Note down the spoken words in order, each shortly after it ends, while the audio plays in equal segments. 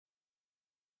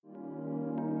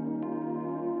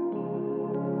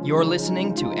You're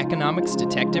listening to Economics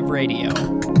Detective Radio.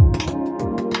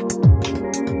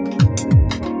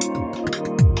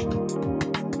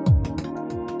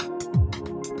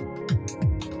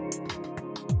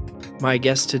 My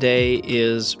guest today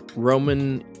is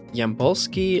Roman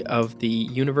Yampolskiy of the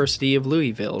University of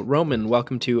Louisville. Roman,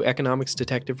 welcome to Economics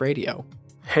Detective Radio.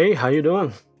 Hey, how you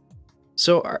doing?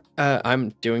 So I'm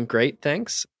doing great,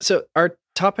 thanks. So our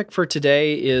topic for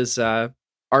today is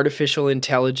artificial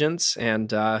intelligence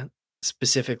and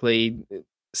specifically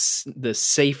the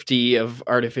safety of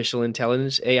artificial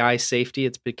intelligence, AI safety.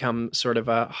 It's become sort of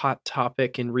a hot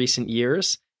topic in recent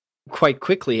years, quite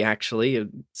quickly, actually.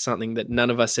 It's something that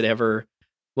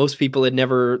most people had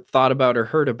never thought about or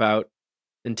heard about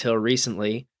until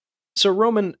recently. So,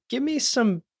 Roman, give me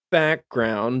some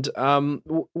background.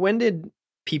 When did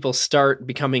people start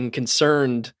becoming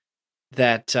concerned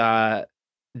that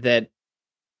that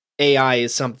AI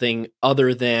is something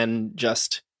other than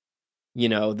just,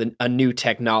 a new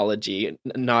technology,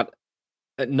 not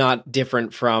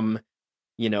different from,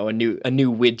 a new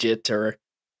widget or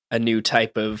a new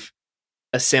type of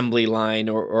assembly line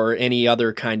or any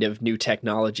other kind of new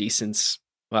technology since,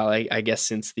 well, I guess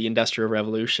since the Industrial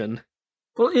Revolution?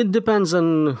 Well, it depends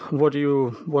on what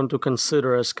you want to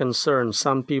consider as concern.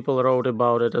 Some people wrote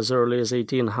about it as early as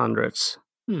 1800s.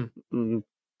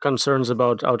 Concerns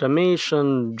about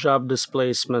automation, job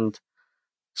displacement.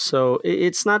 So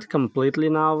it's not completely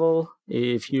novel.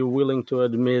 If you're willing to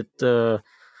admit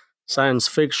science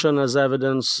fiction as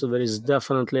evidence, there is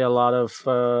definitely a lot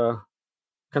of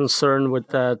concern with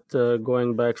that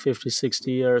going back 50,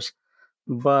 60 years.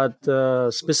 But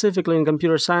specifically in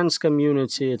computer science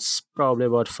community, it's probably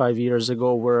about 5 years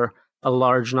ago where a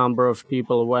large number of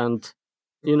people went,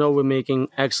 we're making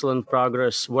excellent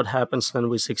progress. What happens when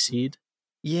we succeed?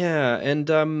 Yeah, and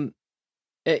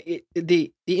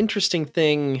the interesting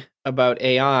thing about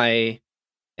AI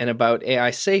and about AI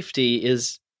safety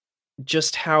is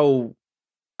just how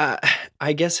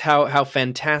I guess how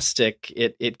fantastic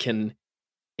it can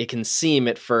seem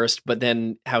at first, but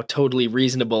then how totally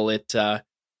reasonable it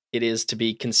is to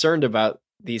be concerned about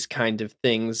these kind of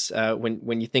things.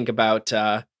 When you think about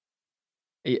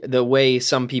the way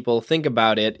some people think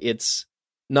about it, it's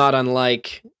not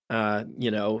unlike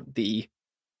the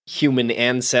human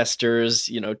ancestors,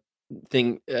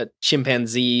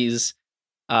 chimpanzees,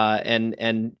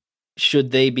 and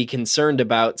should they be concerned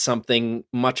about something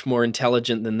much more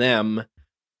intelligent than them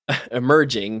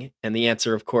emerging? And the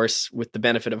answer, of course, with the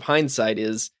benefit of hindsight,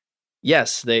 is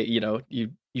yes.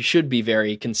 You should be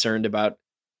very concerned about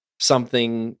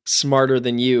something smarter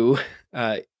than you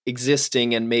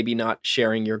existing and maybe not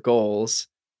sharing your goals.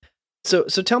 So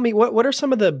tell me, what are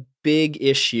some of the big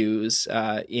issues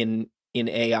in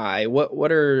AI?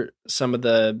 What are some of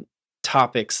the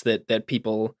topics that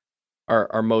people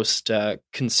are most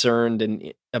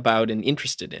concerned about and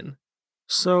interested in?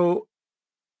 So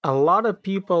a lot of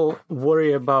people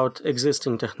worry about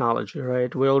existing technology,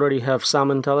 right? We already have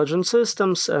some intelligent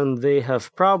systems and they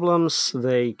have problems.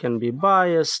 They can be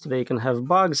biased. They can have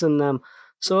bugs in them.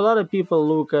 So a lot of people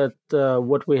look at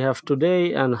what we have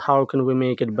today and how can we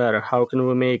make it better? How can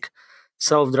we make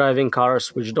self-driving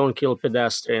cars which don't kill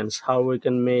pedestrians? How we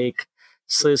can make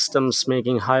systems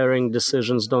making hiring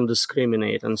decisions don't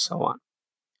discriminate and so on.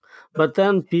 But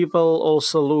then people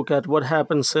also look at what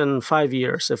happens in 5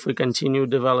 years if we continue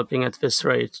developing at this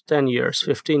rate, 10 years,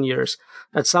 15 years.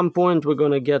 At some point, we're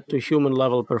going to get to human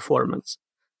level performance.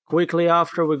 Quickly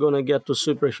after, we're going to get to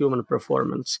superhuman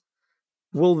performance.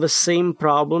 Will the same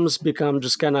problems become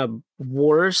just kind of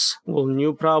worse? Will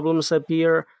new problems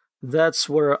appear? That's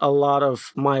where a lot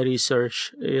of my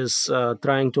research is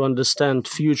trying to understand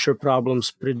future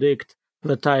problems, predict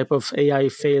the type of AI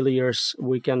failures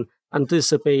we can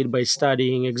anticipate by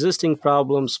studying existing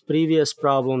problems, previous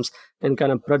problems, and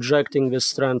kind of projecting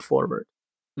this trend forward.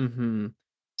 Mm-hmm.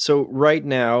 So right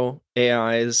now,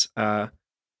 AIs,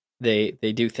 they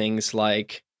do things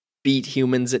like beat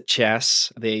humans at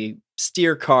chess. They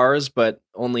steer cars, but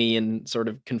only in sort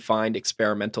of confined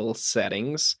experimental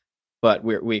settings. But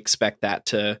we expect that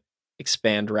to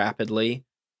expand rapidly.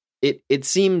 It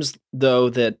seems, though,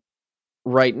 that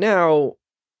right now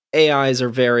AIs are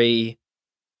very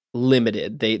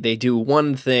limited. They do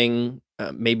one thing.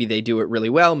 Maybe they do it really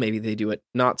well. Maybe they do it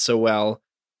not so well.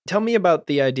 Tell me about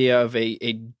the idea of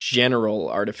a general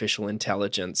artificial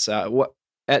intelligence.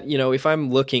 If I'm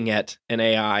looking at an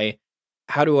AI,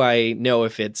 how do I know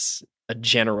if it's a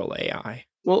general AI?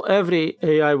 Well, every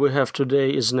AI we have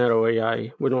today is narrow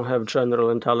AI. We don't have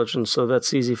general intelligence, so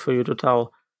that's easy for you to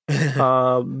tell.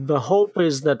 The hope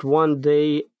is that one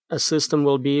day a system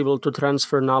will be able to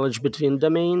transfer knowledge between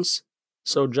domains.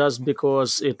 So just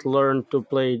because it learned to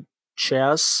play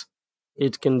chess,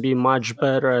 it can be much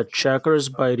better at checkers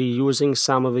by reusing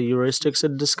some of the heuristics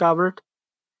it discovered.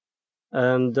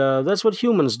 And that's what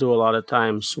humans do a lot of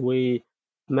times. We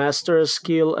master a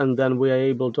skill and then we are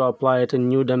able to apply it in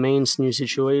new domains, new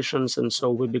situations, and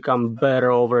so we become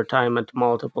better over time at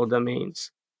multiple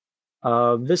domains.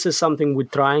 This is something we're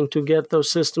trying to get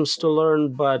those systems to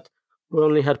learn, but we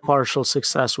only had partial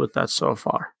success with that so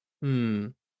far. Hmm.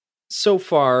 So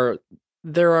far,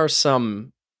 there are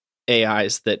some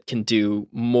AIs that can do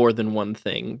more than one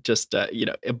thing. Just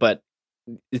but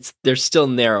they're still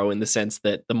narrow in the sense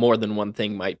that the more than one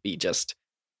thing might be just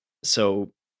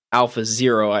so Alpha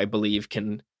Zero, I believe,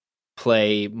 can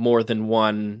play more than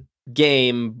one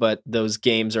game, but those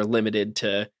games are limited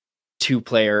to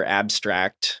two-player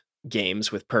abstract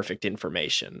games with perfect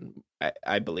information,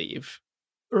 I believe.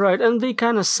 Right, and they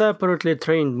kind of separately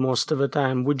trained most of the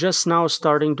time. We're just now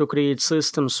starting to create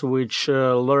systems which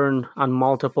learn on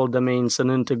multiple domains and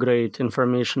integrate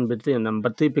information between them.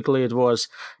 But typically it was,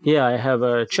 yeah, I have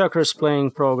a checkers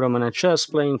playing program and a chess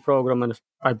playing program, and if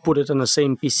I put it on the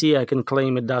same PC, I can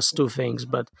claim it does two things,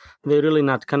 but they're really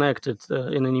not connected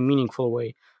in any meaningful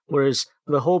way. Whereas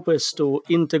the hope is to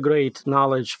integrate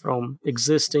knowledge from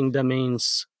existing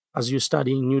domains as you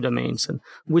study new domains. And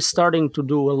we're starting to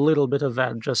do a little bit of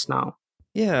that just now.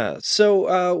 Yeah.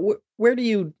 So, where do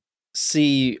you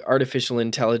see artificial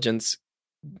intelligence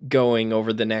going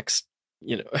over the next,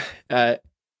 you know, uh,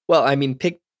 well, I mean,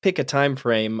 pick a time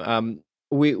frame.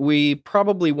 We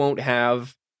probably won't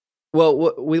have.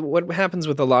 Well, what happens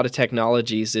with a lot of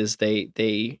technologies is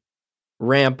they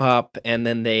ramp up and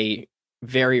then they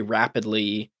very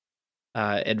rapidly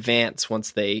advance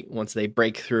once they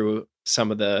break through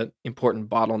some of the important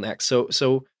bottlenecks.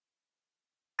 So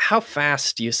how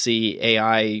fast do you see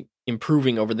AI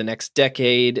improving over the next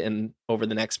decade and over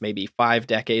the next maybe 5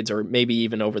 decades or maybe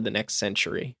even over the next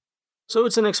century? So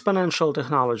it's an exponential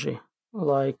technology.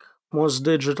 Like most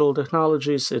digital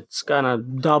technologies, it's kind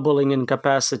of doubling in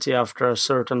capacity after a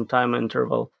certain time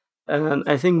interval. And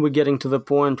I think we're getting to the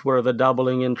point where the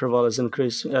doubling interval is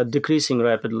decreasing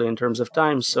rapidly in terms of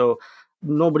time. So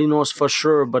nobody knows for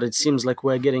sure, but it seems like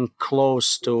we're getting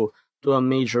close to a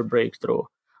major breakthrough.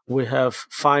 We have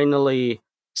finally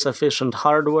sufficient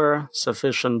hardware,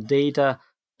 sufficient data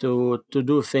to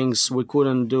do things we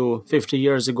couldn't do 50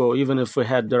 years ago, even if we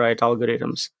had the right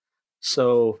algorithms.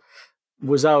 So,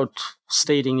 without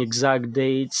stating exact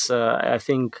dates, I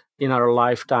think in our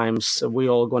lifetimes, we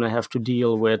all going to have to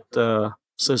deal with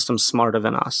systems smarter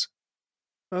than us.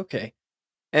 Okay.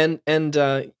 And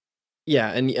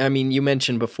yeah, and I mean you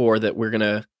mentioned before that we're going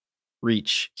to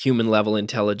reach human level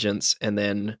intelligence and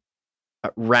then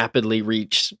rapidly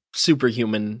reach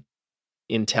superhuman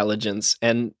intelligence,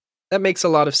 and that makes a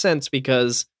lot of sense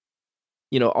because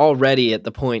already at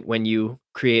the point when you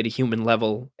create a human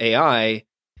level AI,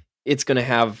 it's going to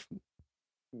have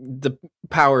the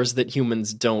powers that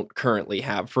humans don't currently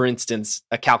have. For instance,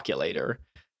 a calculator.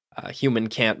 A human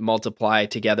can't multiply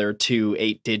together two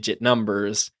 8-digit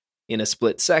numbers in a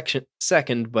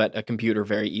second, but a computer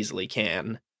very easily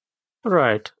can.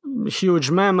 Right. Huge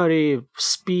memory,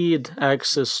 speed,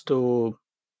 access to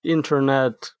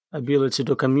internet, ability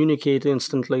to communicate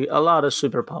instantly, a lot of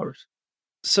superpowers.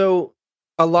 So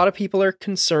a lot of people are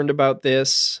concerned about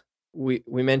this. We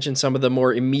mentioned some of the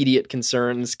more immediate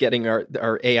concerns, getting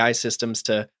our AI systems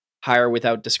to hire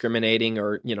without discriminating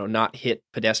or not hit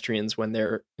pedestrians when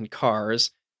they're in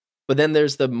cars. But then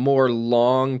there's the more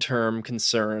long-term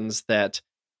concerns that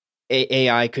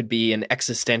AI could be an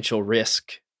existential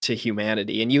risk to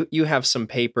humanity. And you have some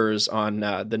papers on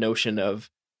the notion of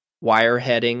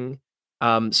wireheading.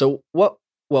 So what?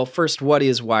 Well, first, what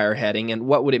is wireheading, and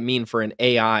what would it mean for an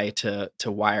AI to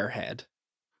wirehead?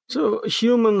 So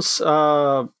humans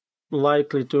are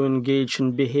likely to engage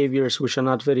in behaviors which are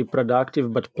not very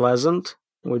productive but pleasant.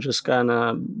 We just kind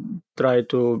of try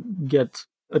to get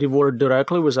reward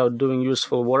directly without doing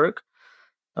useful work.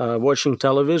 Watching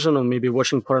television or maybe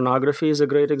watching pornography is a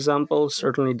great example.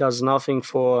 Certainly does nothing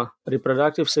for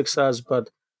reproductive success, but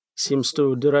seems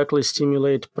to directly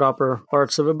stimulate proper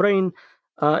parts of the brain.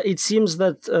 It seems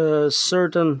that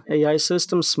certain AI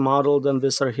systems modeled on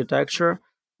this architecture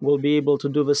will be able to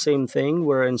do the same thing,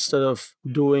 where instead of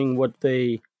doing what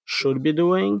they should be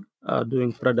doing,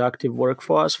 doing productive work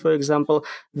for us, for example,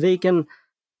 they can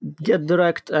get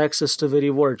direct access to the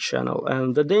reward channel.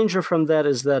 And the danger from that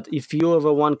is that if you are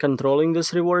the one controlling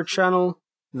this reward channel,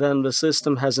 then the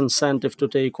system has incentive to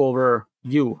take over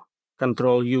you,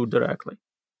 control you directly.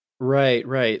 Right,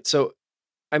 right. So,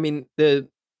 I mean, the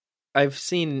I've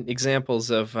seen examples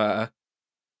of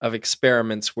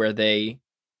experiments where they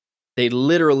they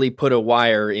literally put a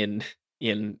wire in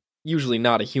usually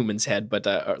not a human's head, but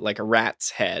like a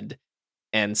rat's head,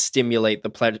 and stimulate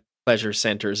the pleasure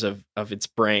centers of its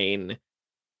brain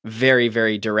very,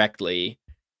 very directly,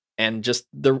 and just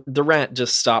the rat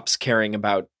just stops caring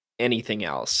about anything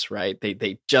else, right?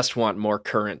 They just want more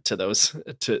current to those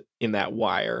to in that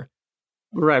wire.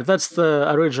 Right, that's the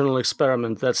original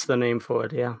experiment. That's the name for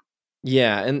it, yeah.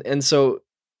 Yeah, and so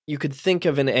you could think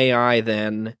of an AI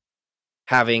then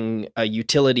having a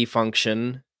utility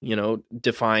function,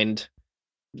 defined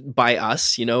by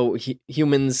us.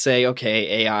 Humans say,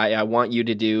 okay, AI, I want you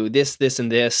to do this, this,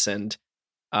 and this, and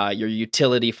your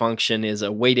utility function is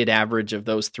a weighted average of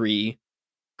those three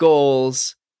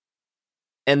goals.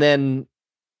 And then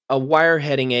a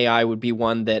wire-heading AI would be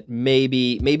one that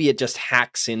maybe it just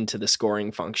hacks into the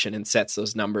scoring function and sets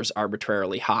those numbers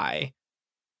arbitrarily high.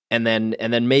 And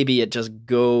then maybe it just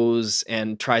goes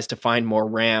and tries to find more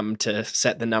RAM to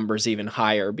set the numbers even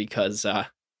higher because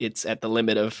it's at the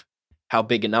limit of how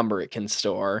big a number it can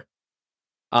store.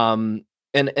 And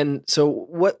so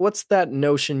what's that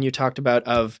notion you talked about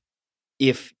of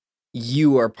if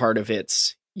you are part of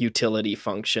its utility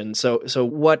function? So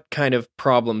what kind of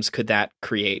problems could that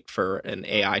create for an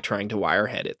AI trying to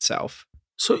wirehead itself?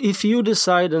 So if you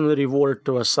decide on the reward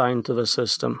to assign to the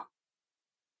system,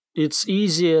 it's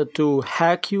easier to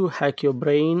hack your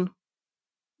brain,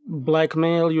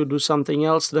 blackmail you, do something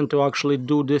else than to actually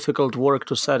do difficult work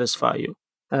to satisfy you.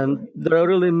 And there are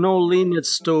really no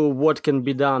limits to what can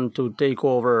be done to take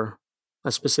over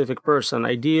a specific person.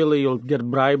 Ideally, you'll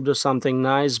get bribed or something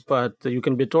nice, but you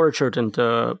can be tortured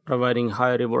into providing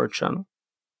high reward channel.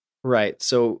 Right.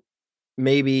 So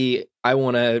maybe I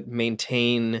want to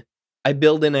maintain, I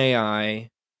build an AI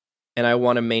and I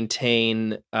want to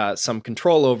maintain some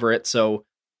control over it. So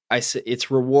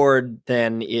its reward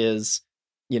then is,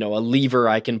 a lever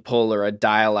I can pull or a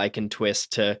dial I can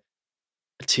twist to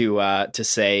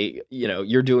say,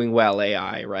 you're doing well,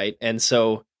 AI, right? And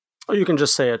so, Or you can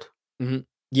just say it.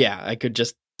 yeah, I could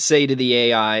just say to the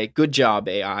AI, "Good job,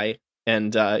 AI,"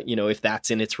 and if that's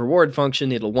in its reward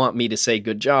function, it'll want me to say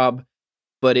 "good job,"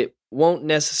 but it won't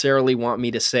necessarily want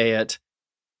me to say it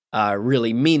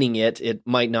really meaning it. It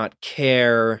might not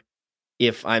care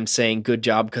if I'm saying good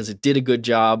job because it did a good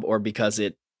job or because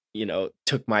it,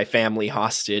 took my family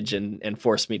hostage and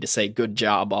forced me to say good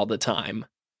job all the time.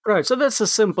 Right, so that's a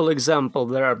simple example.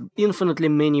 There are infinitely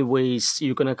many ways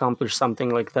you can accomplish something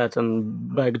like that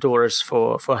and backdoors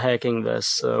for hacking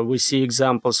this. We see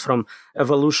examples from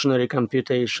evolutionary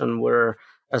computation where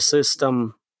a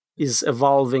system is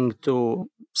evolving to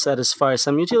satisfy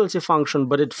some utility function,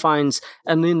 but it finds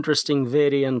an interesting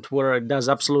variant where it does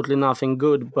absolutely nothing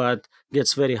good but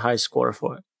gets very high score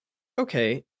for it.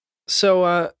 Okay.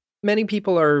 So many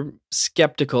people are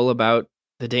skeptical about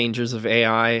the dangers of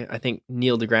AI. I think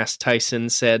Neil deGrasse Tyson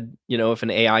said, if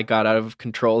an AI got out of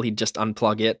control, he'd just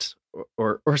unplug it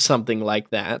or something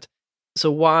like that.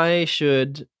 So why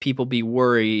should people be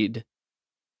worried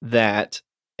that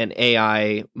an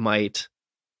AI might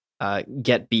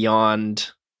get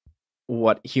beyond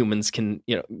what humans can,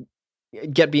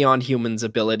 get beyond humans'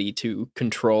 ability to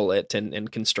control it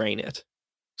and constrain it?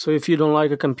 So if you don't like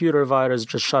a computer virus,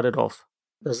 just shut it off.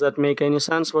 Does that make any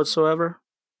sense whatsoever?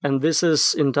 And this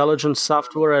is intelligent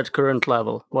software at current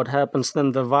level. What happens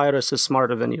then? The virus is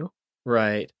smarter than you.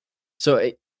 Right.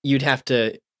 So you'd have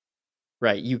to,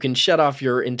 right. You can shut off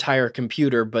your entire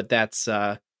computer, but that's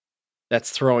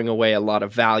throwing away a lot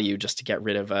of value just to get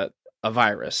rid of a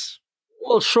virus.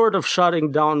 Well, short of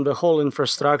shutting down the whole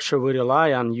infrastructure we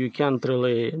rely on, you can't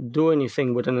really do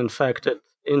anything with an infected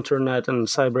internet and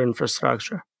cyber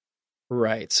infrastructure.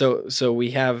 Right. So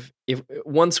we have, if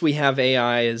once we have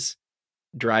AIs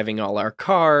driving all our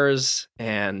cars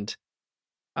and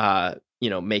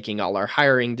making all our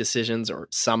hiring decisions or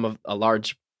some of a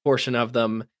large portion of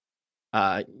them,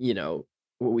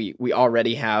 we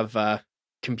already have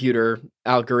computer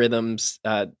algorithms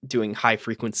doing high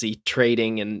frequency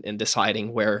trading and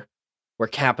deciding where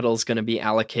capital is going to be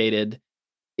allocated.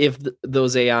 If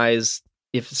those AIs,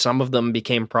 if some of them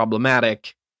became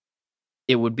problematic,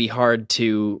 it would be hard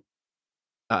to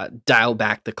dial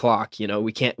back the clock.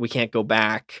 We can't go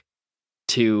back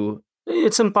to.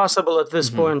 It's impossible at this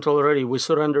Mhm. point already. We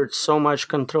surrendered so much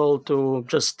control to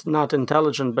just not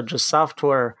intelligent, but just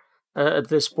software. At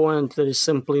this point, there is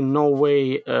simply no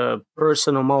way a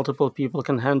person or multiple people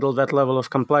can handle that level of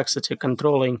complexity,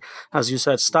 controlling, as you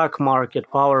said, stock market,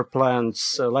 power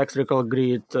plants, electrical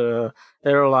grid,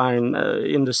 airline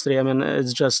industry. I mean,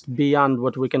 it's just beyond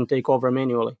what we can take over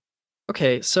manually.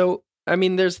 Okay, so I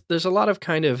mean, there's a lot of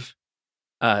kind of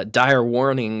dire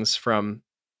warnings from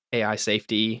AI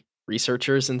safety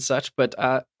researchers and such. But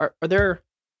are there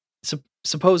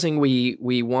supposing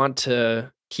we want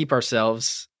to keep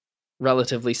ourselves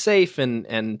relatively safe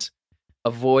and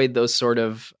avoid those sort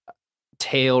of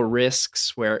tail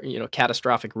risks where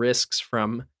catastrophic risks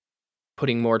from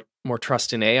putting more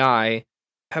trust in AI.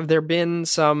 Have there been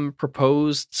some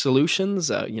proposed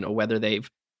solutions, whether they've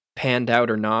panned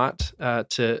out or not,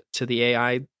 to the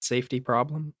AI safety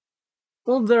problem?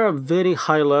 Well, there are very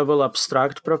high level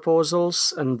abstract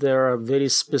proposals and there are very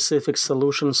specific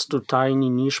solutions to tiny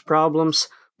niche problems.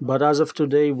 But as of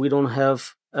today, we don't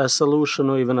have a solution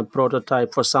or even a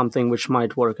prototype for something which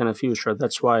might work in the future.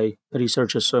 That's why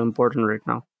research is so important right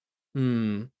now.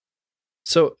 Hmm.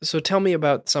 So tell me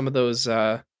about some of those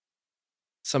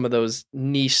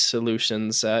niche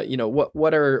solutions.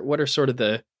 What are sort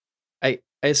of I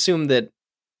assume that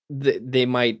they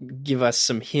might give us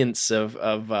some hints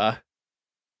of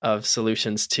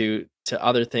solutions to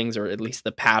other things, or at least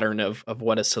the pattern of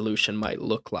what a solution might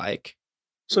look like.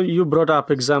 So you brought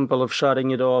up example of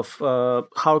shutting it off.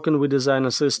 How can we design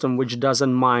a system which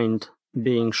doesn't mind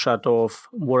being shut off,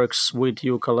 works with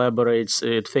you, collaborates,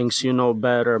 it thinks you know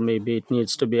better, maybe it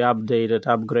needs to be updated,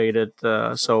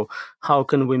 upgraded. So how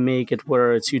can we make it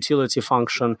where its utility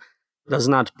function does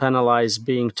not penalize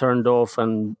being turned off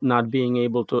and not being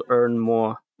able to earn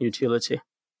more utility?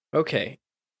 Okay.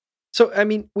 So I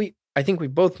mean, I think we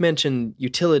both mentioned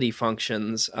utility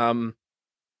functions.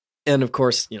 And of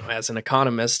course, as an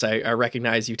economist, I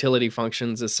recognize utility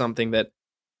functions as something that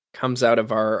comes out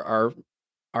of our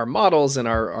models and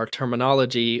our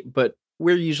terminology, but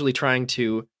we're usually trying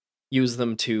to use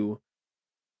them to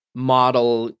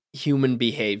model human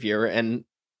behavior, and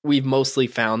we've mostly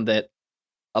found that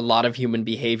a lot of human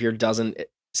behavior doesn't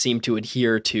seem to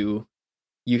adhere to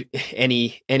you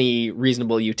any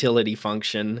reasonable utility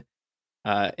function,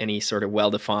 any sort of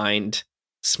well-defined,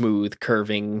 smooth,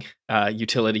 curving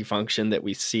utility function that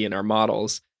we see in our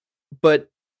models. But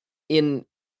in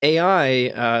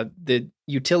AI, the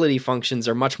utility functions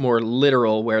are much more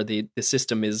literal, where the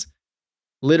system is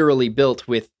literally built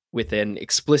with an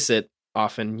explicit,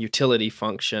 often utility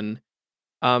function.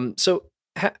 So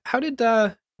how did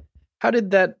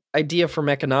that idea from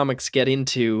economics get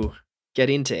into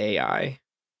AI?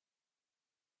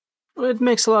 Well, it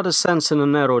makes a lot of sense in a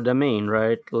narrow domain,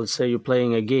 right? Let's say you're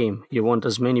playing a game. You want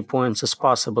as many points as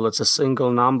possible. It's a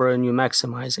single number and you're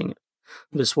maximizing it.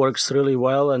 This works really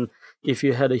well. And if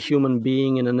you had a human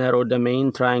being in a narrow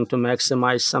domain trying to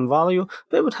maximize some value,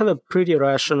 they would have a pretty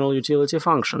rational utility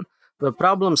function. The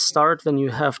problems start when you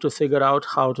have to figure out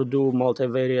how to do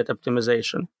multivariate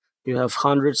optimization. You have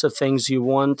hundreds of things you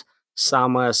want.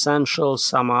 Some are essential,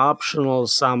 some are optional,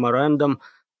 some are random.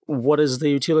 What is the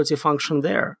utility function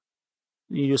there?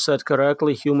 You said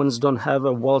correctly, humans don't have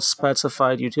a well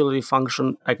specified utility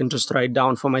function I can just write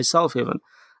down for myself, even.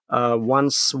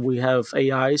 Once we have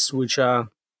AIs which are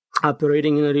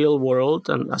operating in the real world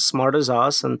and as smart as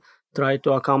us and try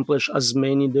to accomplish as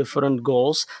many different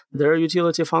goals, their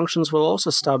utility functions will also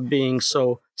stop being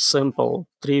so simple,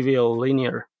 trivial,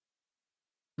 linear.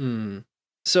 Hmm.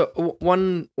 So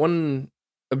one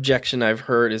objection I've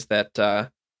heard is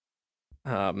that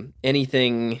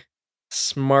anything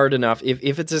smart enough,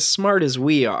 if it's as smart as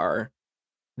we are,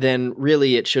 then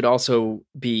really it should also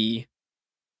be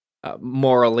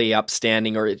morally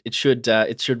upstanding, or it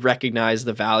should recognize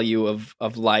the value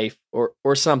of life,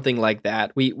 or something like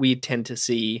that. We tend to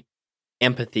see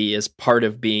empathy as part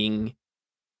of being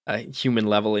a human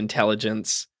level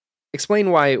intelligence. Explain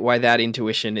why that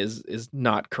intuition is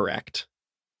not correct.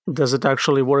 Does it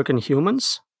actually work in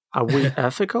humans? Are we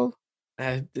ethical?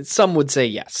 Some would say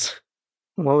yes.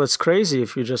 Well, it's crazy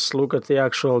if you just look at the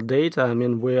actual data. I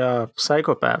mean, we are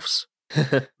psychopaths.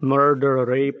 Murder,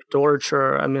 rape,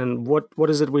 torture. I mean, what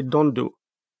is it we don't do?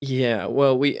 Yeah,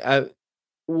 well,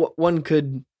 one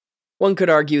could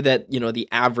argue that the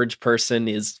average person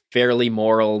is fairly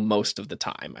moral most of the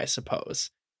time, I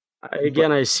suppose. But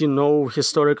Again, I see no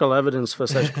historical evidence for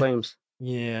such claims.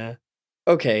 yeah,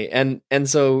 okay, and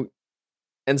so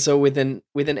within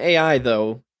AI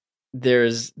though,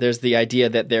 there's the idea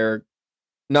that they're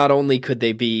not only could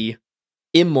they be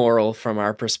immoral from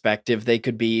our perspective, they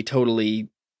could be totally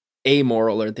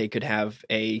amoral, or they could have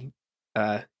they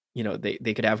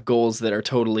could have goals that are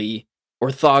totally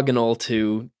orthogonal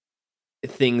to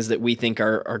things that we think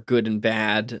are good and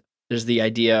bad. There's the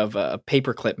idea of a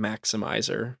paperclip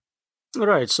maximizer.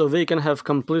 Right, so they can have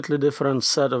completely different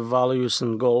set of values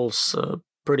and goals.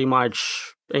 Pretty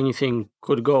much anything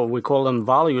could go. We call them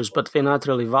values, but they're not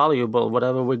really valuable.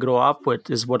 Whatever we grow up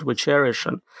with is what we cherish,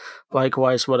 and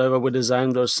likewise, whatever we design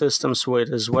those systems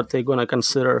with is what they're gonna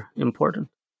consider important.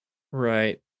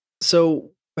 Right.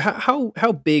 So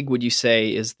How big would you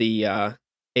say is the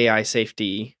AI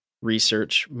safety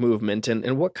research movement,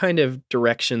 and what kind of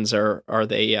directions are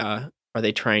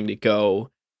they trying to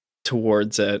go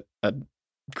towards a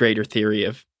greater theory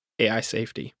of AI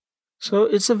safety? So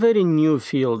it's a very new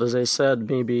field. As I said,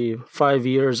 maybe 5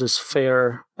 years is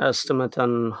fair estimate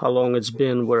on how long it's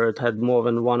been where it had more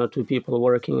than one or two people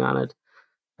working on it.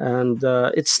 And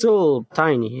it's still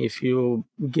tiny. If you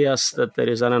guess that there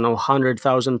is, I don't know,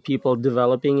 100,000 people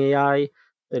developing AI,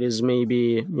 there is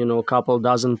maybe, a couple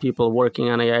dozen people working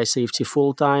on AI safety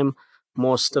full time.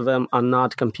 Most of them are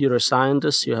not computer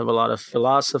scientists. You have a lot of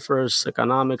philosophers,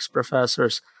 economics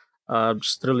professors,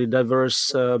 just really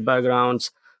diverse backgrounds.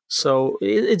 So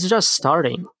it's just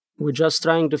starting. We're just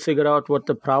trying to figure out what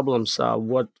the problems are,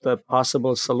 what the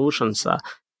possible solutions are.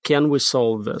 Can we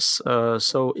solve this?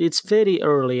 So it's very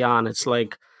early on. It's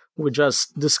like we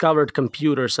just discovered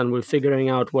computers and we're figuring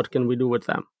out what can we do with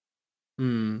them.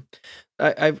 Hmm.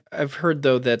 I've heard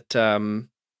though that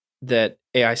that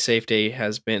AI safety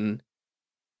has been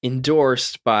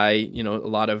endorsed by a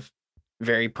lot of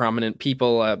very prominent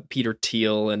people, Peter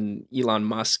Thiel and Elon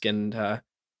Musk and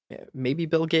maybe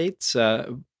Bill Gates,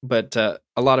 but a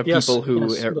lot of Yes, people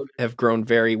who yes. have grown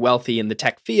very wealthy in the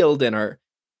tech field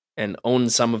and own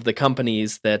some of the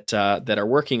companies that are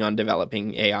working on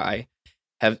developing AI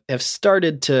have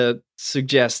started to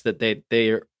suggest that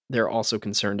they're also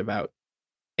concerned about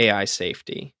AI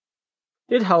safety.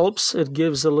 It helps. It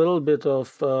gives a little bit of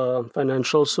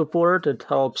financial support. It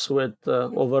helps with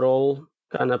overall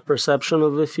kind of perception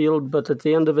of the field. But at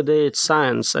the end of the day, it's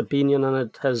science. Opinion on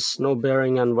it has no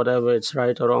bearing on whatever it's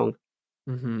right or wrong.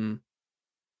 Hmm.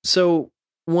 So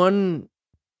one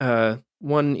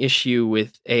one issue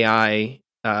with AI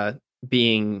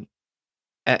being,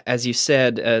 as you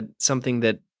said, something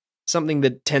that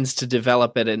tends to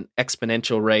develop at an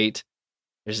exponential rate.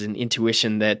 There's an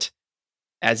intuition that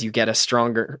as you get a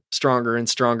stronger and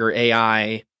stronger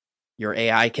AI, your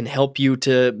AI can help you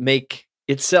to make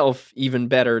itself even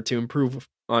better, to improve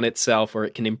on itself, or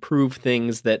it can improve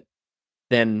things that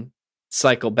then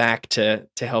cycle back to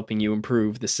helping you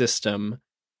improve the system.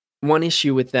 One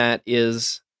issue with that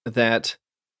is that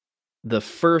the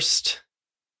first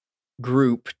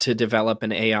group to develop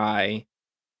an AI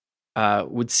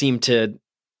would seem to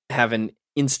have an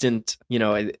instant,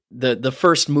 the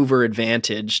first mover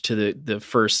advantage to the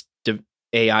first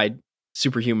AI,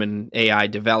 superhuman AI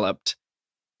developed.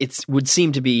 It would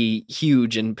seem to be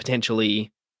huge and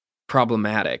potentially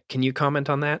problematic. Can you comment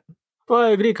on that? Well, I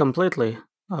agree completely.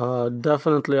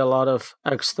 Definitely a lot of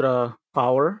extra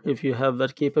power if you have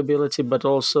that capability, but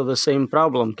also the same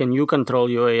problem. Can you control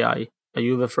your AI? Are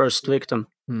you the first victim?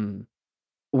 Hmm.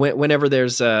 Whenever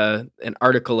there's an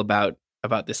article about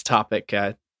this topic,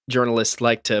 journalists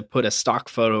like to put a stock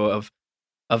photo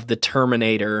of the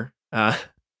Terminator.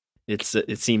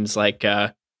 It seems like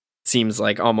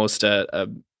almost a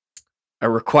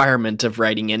requirement of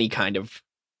writing any kind of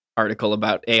article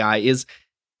about AI.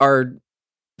 Are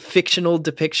fictional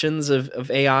depictions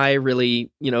of AI really,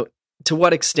 to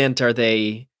what extent are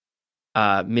they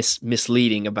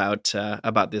misleading about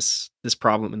this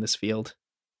problem in this field?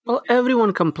 Well,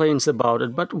 everyone complains about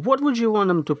it, but what would you want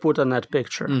them to put on that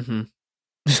picture? Hmm.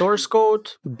 Source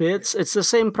code, bits. It's the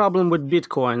same problem with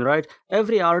Bitcoin, right?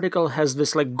 Every article has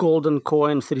this like golden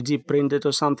coin 3D printed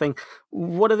or something.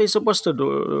 What are they supposed to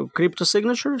do? Crypto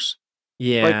signatures? Like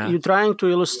Yeah. you're trying to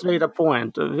illustrate a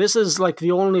point. This is like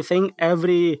the only thing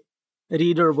every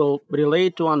reader will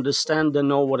relate to, understand, and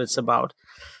know what it's about.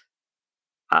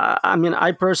 I mean,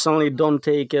 I personally don't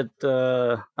take it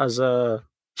as a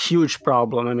huge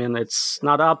problem. I mean, it's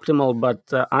not optimal, but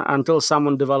until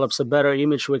someone develops a better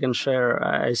image we can share,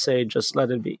 I say just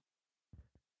let it be.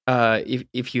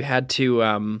 If you had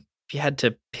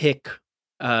to pick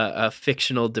a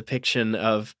fictional depiction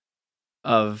of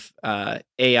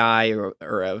AI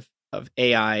or of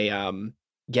AI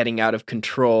getting out of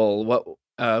control,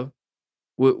 what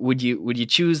would you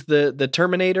choose the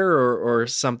Terminator or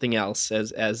something else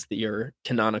as your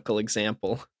canonical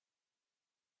example?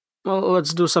 Well,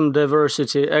 let's do some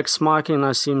diversity. Ex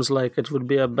Machina seems like it would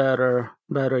be a better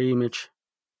image.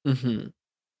 Hmm.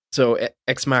 So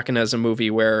Ex Machina is a movie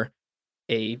where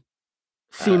a an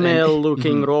Female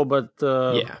looking mhm, robot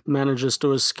yeah, manages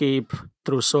to escape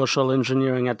through social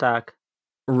engineering attack.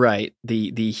 right.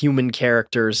 The human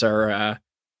characters are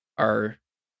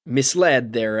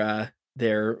misled.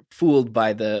 They're fooled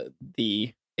by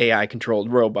the AI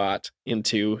controlled robot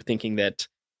into thinking that,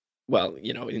 well,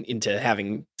 into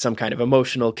having some kind of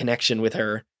emotional connection with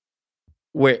her.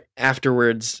 Where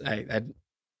afterwards,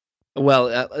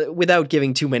 well, without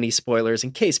giving too many spoilers,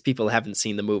 in case people haven't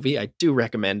seen the movie, I do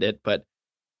recommend it. But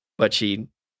but she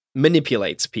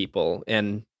manipulates people,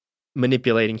 and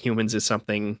manipulating humans is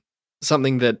something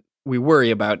that we worry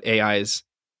about AIs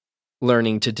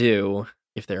learning to do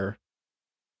if their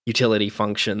utility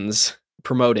functions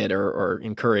promote it or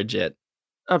encourage it.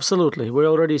 Absolutely. We're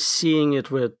already seeing it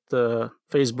with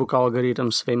Facebook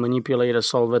algorithms. They manipulate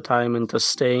us all the time into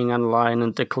staying online,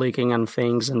 into clicking on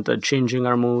things, into changing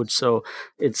our mood. So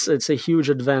it's a huge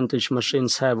advantage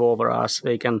machines have over us.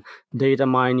 They can data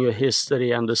mine your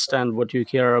history, understand what you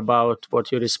care about,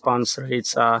 what your response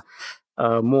rates are.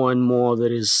 More and more,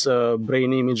 there is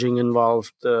brain imaging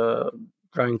involved,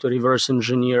 trying to reverse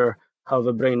engineer how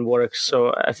the brain works.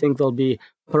 So I think they'll be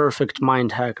perfect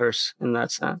mind hackers in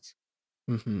that sense.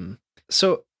 Hmm.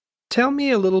 So tell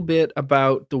me a little bit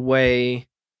about the way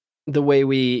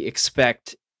we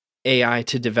expect AI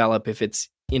to develop if it's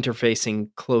interfacing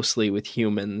closely with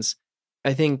humans.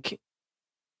 I think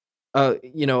a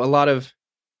lot of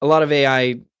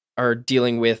AI are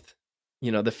dealing with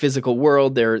the physical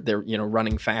world. They're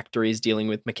running factories, dealing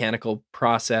with mechanical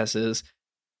processes,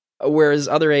 whereas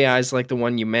other AIs like the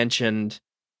one you mentioned,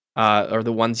 or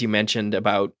the ones you mentioned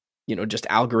about just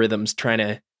algorithms trying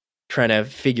to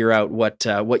figure out what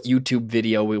YouTube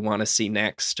video we want to see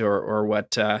next, or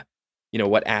what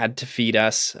ad to feed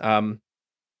us,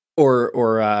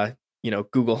 or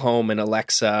Google Home and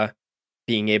Alexa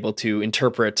being able to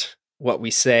interpret what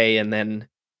we say and then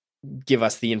give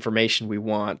us the information we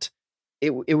want.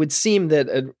 It would seem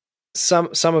that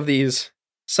some of these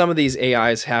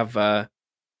AIs have a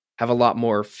lot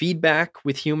more feedback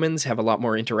with humans, have a lot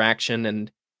more interaction,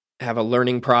 and have a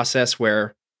learning process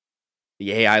where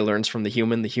the AI learns from the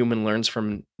human learns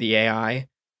from the AI.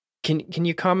 Can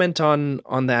you comment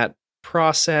on that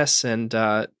process, and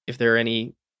if there are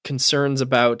any concerns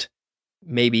about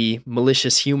maybe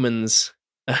malicious humans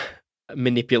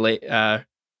manipulate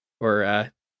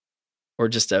or or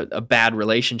just a bad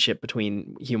relationship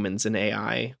between humans and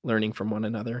AI learning from one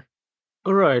another?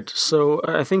 All right, so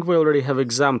I think we already have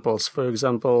examples. For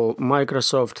example,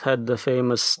 Microsoft had the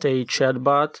famous Stay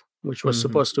chatbot, which was Hmm.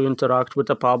 supposed to interact with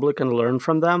the public and learn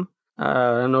from them.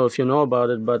 I don't know if you know about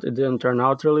it, but it didn't turn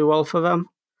out really well for them.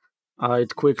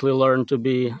 It quickly learned to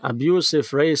be abusive,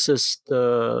 racist,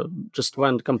 just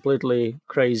went completely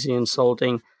crazy,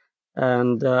 insulting.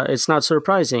 And it's not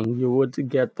surprising. You would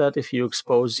get that if you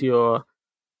expose your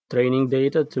training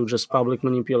data to just public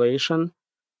manipulation.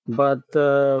 But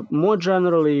more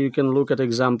generally, you can look at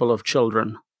example of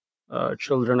children.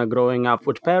 Children are growing up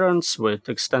with parents, with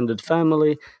extended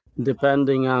family.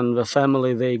 Depending on the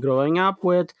family they growing up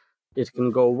with, it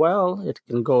can go well, it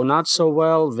can go not so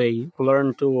well. They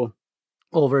learn to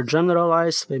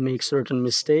overgeneralize, they make certain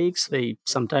mistakes, they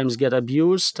sometimes get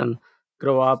abused and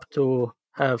grow up to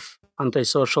have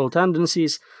antisocial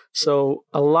tendencies. So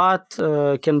a lot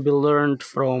can be learned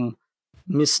from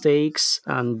mistakes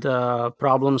and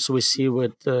problems we see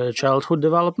with childhood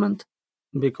development,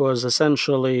 because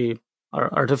essentially our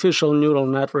artificial neural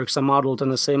networks are modeled in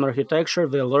the same architecture.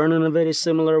 They learn in a very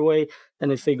similar way,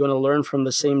 and if they're going to learn from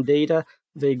the same data,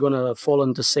 they're going to fall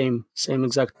into same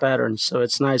exact patterns. So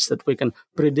it's nice that we can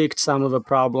predict some of the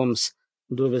problems,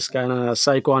 do this kind of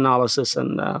psychoanalysis,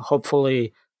 and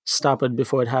hopefully stop it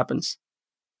before it happens.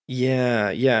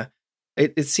 Yeah, yeah.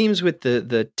 It seems with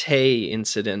the Tay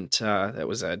incident, that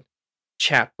was a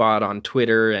chatbot on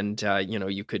Twitter, and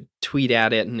you could tweet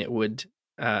at it, and it would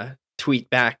tweet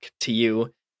back to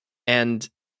you. And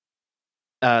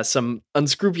some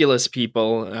unscrupulous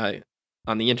people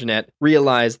on the internet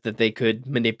realized that they could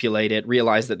manipulate it,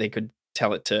 realized that they could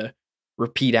tell it to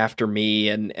repeat after me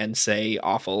and say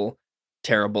awful,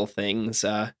 terrible things.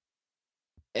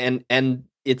 And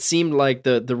it seemed like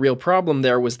the real problem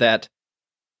there was that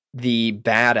the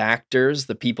bad actors,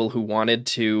 the people who wanted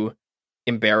to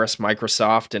embarrass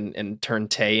Microsoft and turn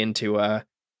Tay into uh,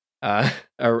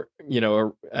 a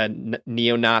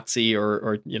neo-Nazi,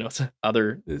 or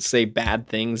other say bad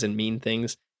things and mean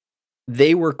things,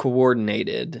 they were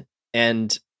coordinated.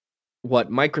 And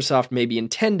what Microsoft maybe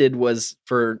intended was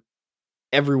for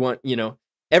everyone,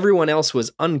 everyone else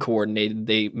was uncoordinated.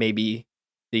 They maybe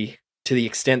the to the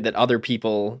extent that other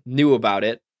people knew about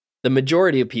it, the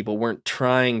majority of people weren't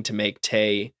trying to make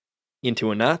Tay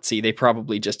into a Nazi. They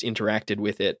probably just interacted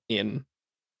with it in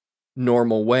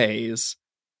normal ways,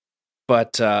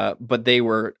 but they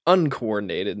were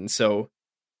uncoordinated, and so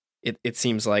it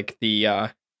seems like the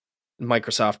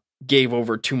Microsoft gave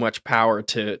over too much power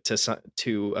to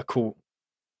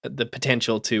the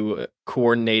potential to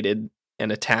coordinated an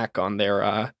attack on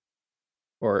their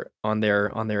or on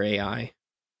their AI.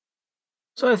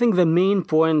 So I think the main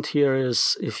point here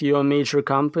is if you're a major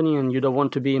company and you don't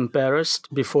want to be embarrassed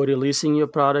before releasing your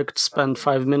product, spend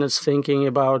 5 minutes thinking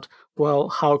about, well,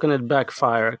 how can it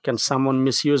backfire? Can someone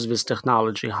misuse this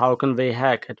technology? How can they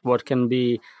hack it? What can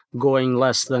be going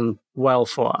less than well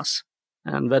for us?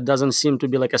 And that doesn't seem to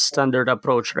be like a standard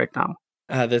approach right now.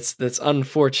 That's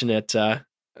unfortunate,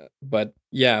 but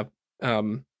yeah,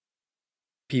 um,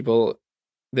 people,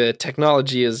 the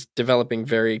technology is developing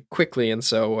very quickly, and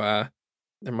so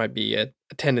there might be a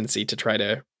tendency to try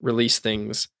to release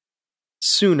things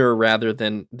sooner rather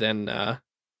than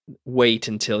wait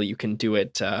until you can do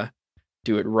it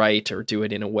right or do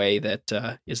it in a way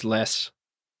that is less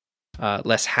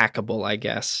hackable, I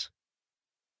guess.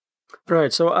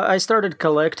 Right. So I started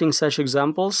collecting such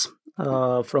examples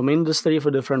from industry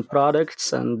for different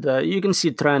products, and you can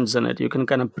see trends in it. You can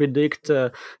kind of predict,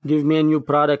 give me a new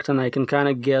product, and I can kind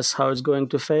of guess how it's going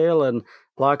to fail. And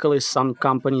luckily, some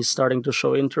companies starting to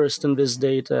show interest in this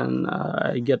data, and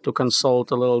I get to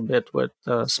consult a little bit with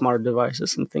smart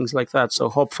devices and things like that. So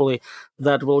hopefully,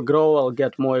 that will grow. I'll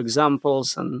get more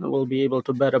examples, and we'll be able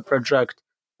to better project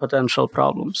potential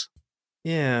problems.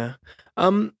 Yeah.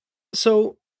 Um.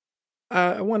 So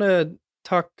I want to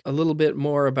talk a little bit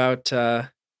more about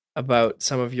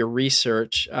some of your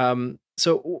research.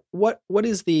 So what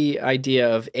is the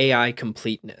idea of AI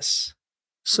completeness?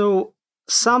 So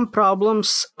some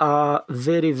problems are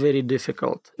very, very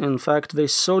difficult. In fact, they're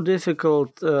so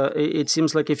difficult, it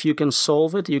seems like if you can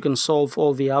solve it, you can solve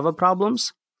all the other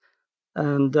problems.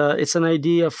 And it's an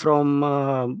idea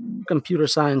from computer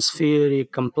science theory,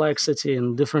 complexity,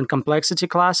 and different complexity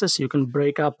classes. You can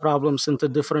break up problems into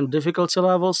different difficulty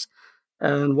levels.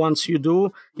 And once you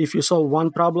do, if you solve one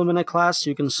problem in a class,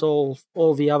 you can solve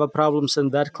all the other problems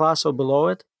in that class or below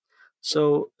it.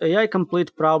 So AI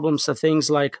complete problems are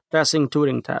things like passing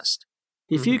Turing test.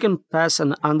 If you Mhm. can pass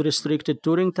an unrestricted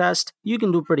Turing test, you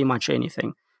can do pretty much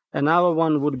anything. Another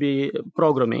one would be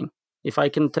programming. If I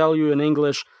can tell you in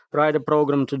English, write a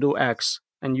program to do X,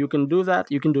 and you can do that,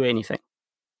 you can do anything.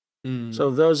 Mm. So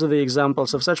those are the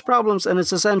examples of such problems, and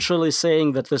it's essentially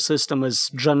saying that the system is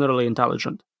generally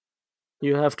intelligent.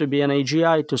 You have to be an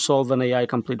AGI to solve an AI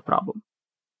complete problem.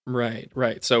 Right,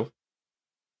 right. So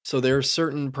there are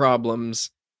certain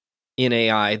problems in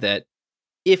AI that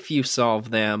if you solve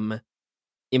them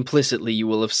implicitly, you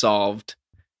will have solved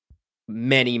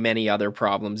many other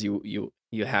problems. You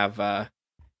have an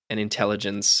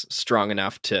intelligence strong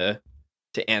enough to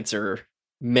answer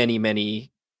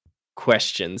many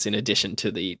questions in addition to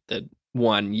the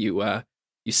one you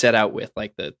set out with,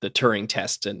 like the Turing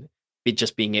test, and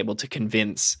just being able to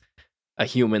convince a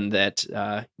human that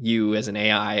you as an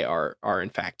AI are in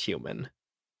fact human.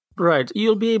 Right.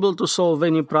 You'll be able to solve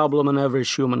any problem an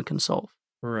average human can solve.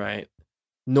 Right.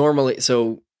 Normally,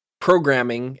 so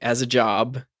programming as a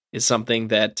job is something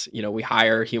that we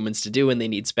hire humans to do, and they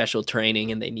need special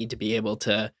training, and they need to be able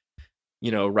to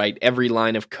write every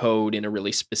line of code in a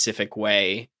really specific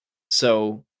way.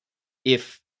 So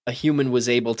if a human was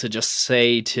able to just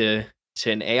say to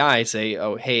an AI, say,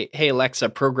 "Oh, hey Alexa,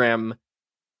 program,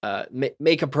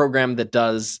 make a program that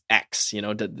does X,"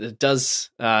 that does,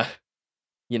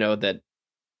 that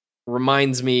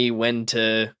reminds me when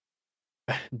to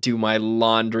do my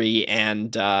laundry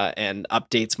and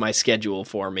updates my schedule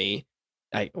for me,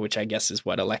 which I guess is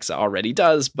what Alexa already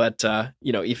does. But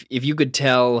if you could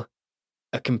tell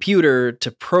a computer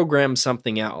to program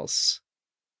something else,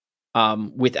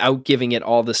 without giving it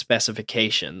all the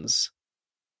specifications,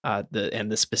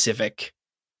 the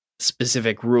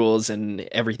specific rules and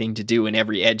everything to do in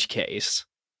every edge case,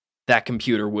 that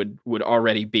computer would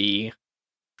already be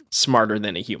smarter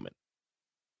than a human.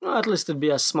 Well, at least it'd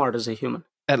be as smart as a human.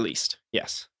 At least,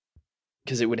 yes,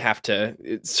 because it would have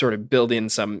to sort of build in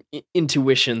some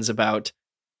intuitions about,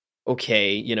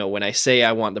 okay, when I say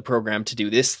I want the program to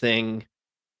do this thing,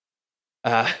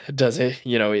 does it,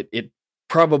 it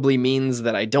probably means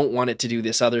that I don't want it to do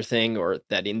this other thing, or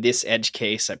that in this edge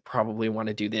case, I probably want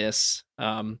to do this.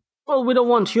 Well, we don't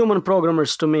want human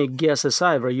programmers to make guesses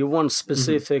either. You want Mhm.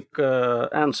 specific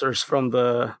answers from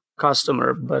the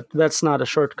customer, but that's not a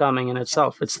shortcoming in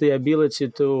itself. It's the ability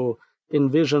to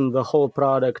envision the whole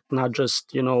product, not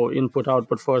just, input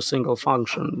output for a single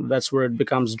function. That's where it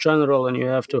becomes general, and you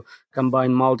have to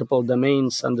combine multiple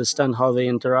domains, understand how they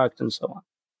interact, and so on.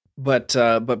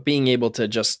 But being able to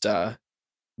just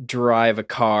drive a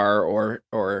car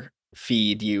or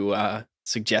feed you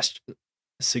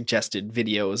suggested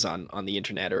videos on the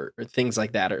internet, or things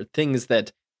like that, or things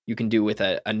that you can do with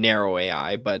a narrow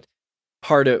AI. But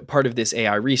part of this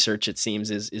AI research, it seems,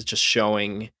 is just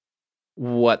showing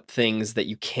what things that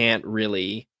you can't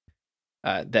really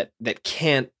that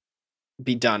can't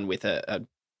be done with a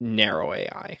narrow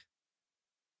AI.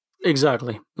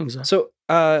 Exactly. Exactly. So,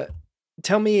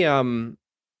 tell me,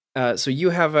 so you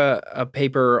have a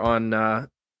paper on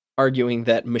arguing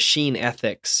that machine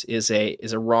ethics is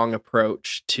a wrong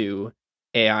approach to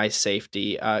AI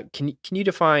safety. Can you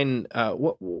define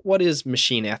what is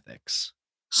machine ethics?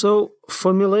 So,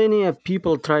 for millennia,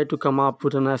 people tried to come up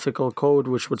with an ethical code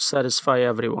which would satisfy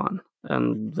everyone.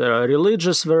 And there are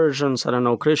religious versions, I don't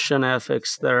know, Christian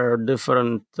ethics, there are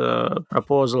different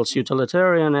proposals,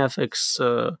 utilitarian ethics,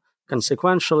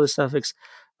 consequentialist ethics.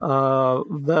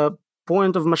 The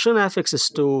point of machine ethics is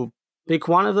to pick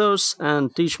one of those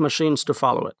and teach machines to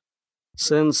follow it.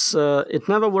 Since it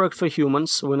never worked for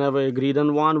humans, we never agreed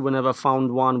on one, we never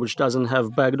found one which doesn't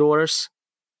have backdoors,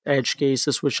 edge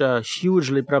cases which are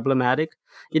hugely problematic.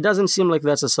 It doesn't seem like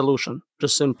that's a solution.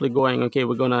 Just simply going, okay,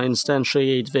 we're going to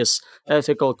instantiate this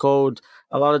ethical code.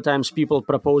 A lot of times people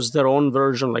propose their own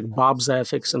version, like Bob's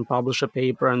Ethics, and publish a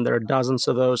paper, and there are dozens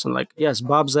of those. And, like, yes,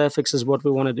 Bob's Ethics is what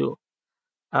we want to do.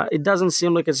 It doesn't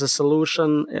seem like it's a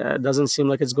solution. It doesn't seem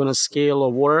like it's going to scale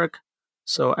or work.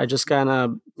 So I just kind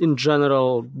of, in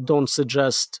general, don't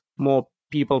suggest more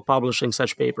people publishing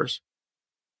such papers.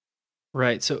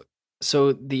 Right.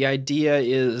 So the idea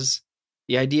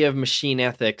of machine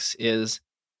ethics is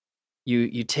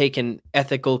you take an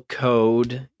ethical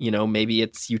code, maybe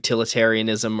it's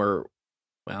utilitarianism, or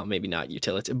well, maybe not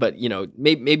utilitarian, but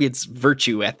maybe it's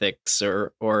virtue ethics,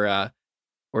 or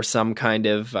some kind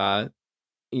of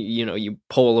you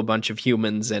poll a bunch of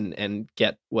humans and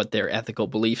get what their ethical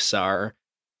beliefs are,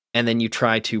 and then you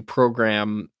try to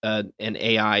program an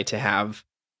AI to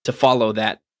follow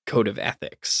that code of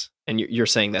ethics. And you're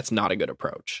saying that's not a good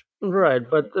approach. Right,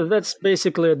 but that's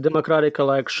basically a democratic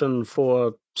election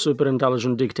for super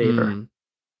intelligent dictator.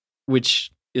 Which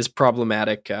is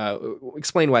problematic.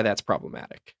 Explain why that's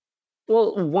problematic.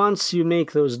 Well, once you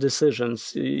make those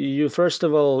decisions, you first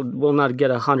of all will not get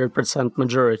 100%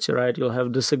 majority, right? You'll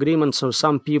have disagreements, so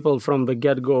some people from the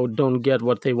get go don't get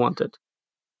what they wanted.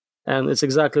 And it's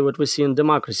exactly what we see in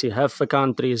democracy. Half the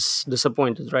country is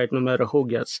disappointed, right? No matter who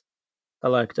gets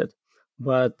elected.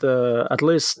 But at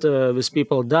least these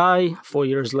people die. 4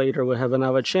 years later, we have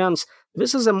another chance.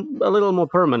 This is a little more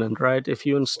permanent, right? If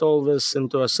you install this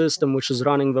into a system which is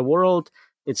running the world,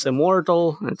 it's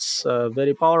immortal, it's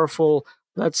very powerful.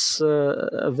 That's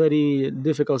a very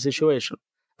difficult situation.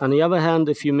 On the other hand,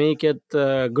 if you make it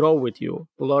grow with you,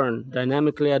 learn,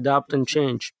 dynamically adapt and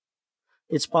change,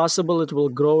 it's possible it will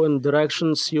grow in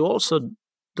directions you also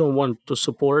don't want to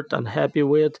support and happy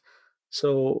with.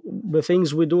 So the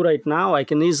things we do right now, I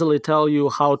can easily tell you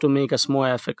how to make us more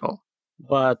ethical.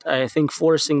 But I think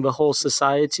forcing the whole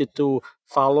society to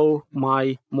follow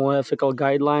my more ethical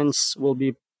guidelines will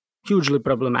be hugely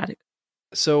problematic.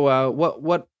 So,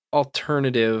 what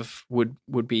alternative would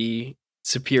be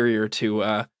superior to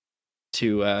a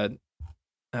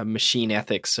machine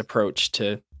ethics approach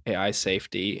to AI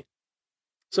safety?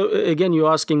 So again,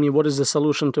 you're asking me what is the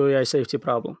solution to AI safety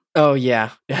problem? Oh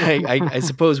yeah, I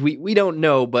suppose we don't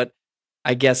know, but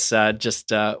I guess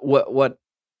just what.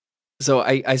 So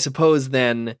I suppose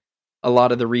then a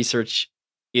lot of the research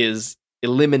is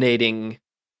eliminating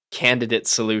candidate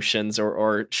solutions,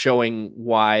 or showing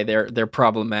why they're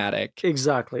problematic.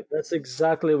 Exactly. That's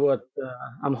exactly what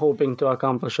I'm hoping to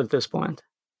accomplish at this point.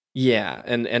 Yeah,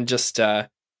 and just to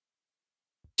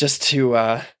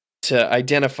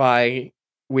identify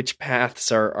which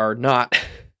paths are not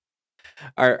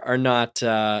are not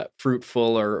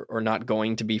fruitful, or not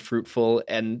going to be fruitful,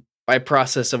 and by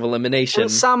process of elimination.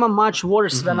 And some are much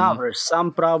worse than Mhm. others.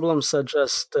 Some problems are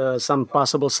just, some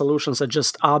possible solutions are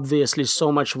just obviously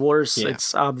so much worse. Yeah.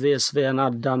 It's obvious they are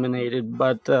not dominated,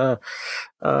 but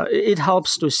it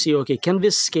helps to see, okay, can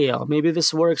this scale? Maybe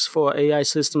this works for AI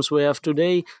systems we have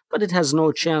today, but it has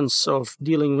no chance of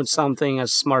dealing with something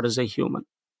as smart as a human.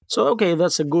 So, okay,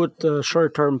 that's a good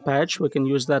short term patch. We can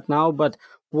use that now, but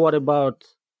what about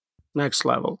next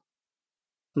level?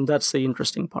 And that's the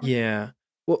interesting part. Yeah.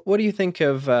 What do you think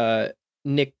of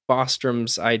Nick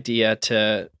Bostrom's idea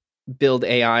to build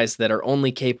AIs that are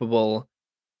only capable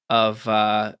of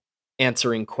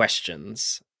answering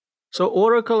questions? So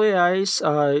Oracle AIs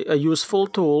are a useful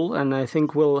tool, and I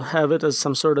think we'll have it as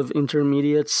some sort of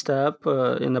intermediate step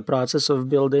in the process of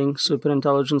building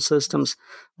superintelligent systems.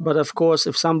 But of course,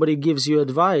 if somebody gives you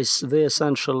advice, they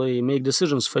essentially make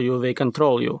decisions for you, they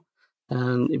control you.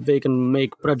 And if they can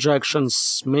make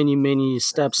projections many, many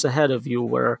steps ahead of you,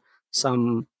 where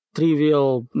some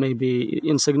trivial, maybe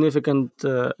insignificant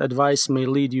advice may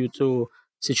lead you to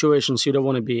situations you don't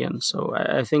want to be in. So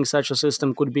I think such a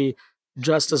system could be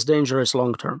just as dangerous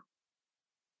long term.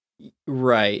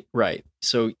 Right, right.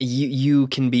 So you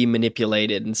can be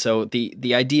manipulated, and so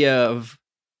the idea of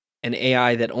an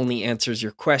AI that only answers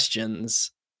your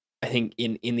questions, I think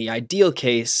in the ideal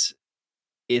case,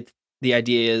 it the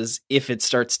idea is if it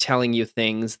starts telling you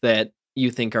things that you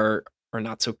think are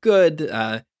not so good,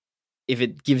 if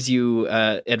it gives you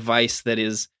advice that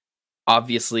is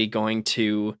obviously going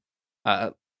to uh,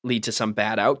 lead to some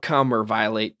bad outcome or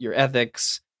violate your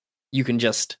ethics, you can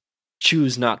just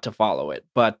choose not to follow it.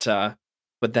 But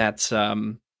that's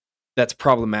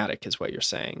problematic, is what you're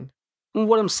saying.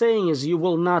 What I'm saying is, you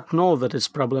will not know that it's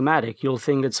problematic. You'll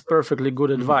think it's perfectly good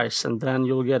Mhm. advice, and then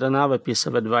you'll get another piece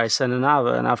of advice and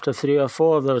another. And after three or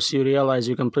four of those, you realize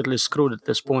you completely screwed at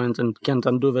this point and can't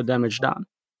undo the damage done.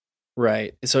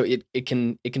 Right. So it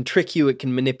can trick you. It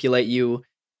can manipulate you.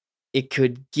 It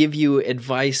could give you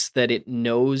advice that it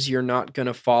knows you're not going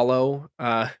to follow,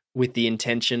 with the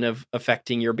intention of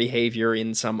affecting your behavior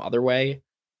in some other way.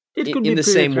 It could In be the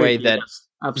pretty same way tricky, that. yes.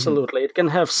 Mhm. Absolutely. It can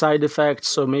have side effects,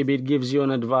 so maybe it gives you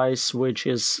an advice which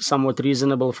is somewhat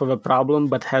reasonable for the problem,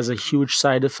 but has a huge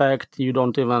side effect you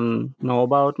don't even know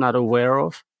about, not aware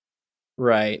of.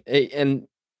 Right. And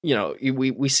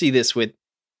we see this with,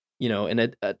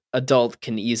 adult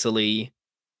can easily,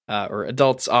 or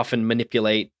adults often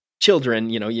manipulate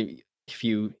children. If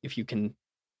you can,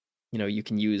 you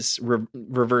can use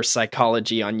reverse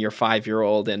psychology on your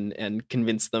 5-year-old and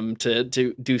convince them to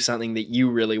do something that you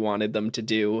really wanted them to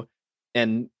do.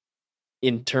 And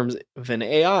in terms of an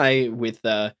AI with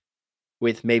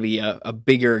maybe a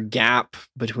bigger gap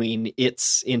between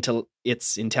its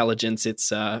intelligence,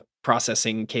 its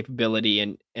processing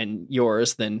capability, and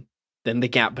yours than the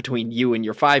gap between you and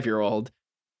your 5-year-old,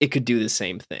 it could do the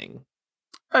same thing.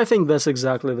 I think that's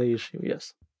exactly the issue,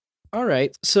 yes. All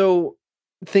right, so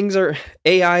things are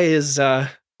AI is a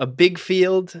big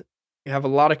field. You have a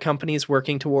lot of companies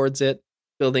working towards it,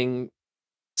 building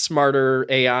smarter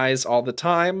AIs all the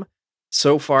time.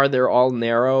 So far, they're all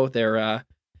narrow.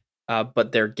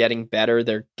 But they're getting better.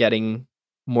 They're getting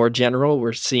more general.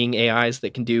 We're seeing AIs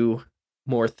that can do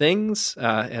more things,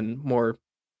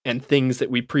 and things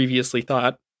that we previously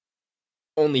thought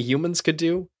only humans could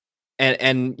do.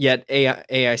 And yet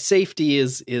AI safety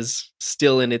is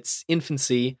still in its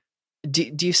infancy.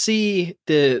 Do you see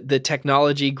the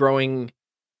technology growing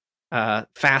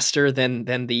faster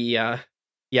than the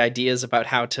ideas about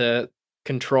how to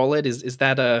control it? Is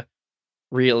that a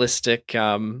realistic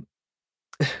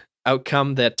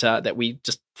outcome that we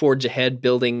just forge ahead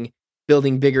building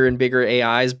bigger and bigger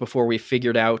AIs before we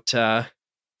figured out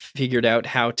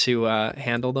how to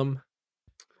handle them?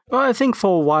 Well, I think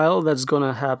for a while that's going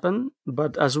to happen,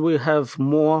 but as we have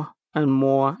more and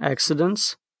more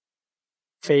accidents,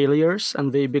 failures,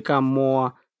 and they become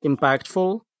more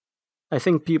impactful, I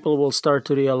think people will start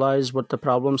to realize what the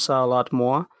problems are a lot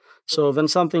more. So when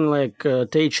something like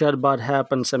Tay chatbot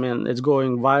happens, I mean, it's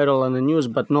going viral on the news,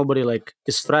 but nobody like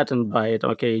is threatened by it.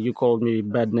 Okay, you called me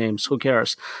bad names, who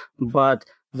cares? But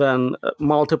when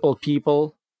multiple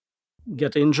people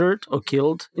get injured or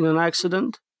killed in an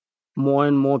accident, more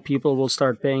and more people will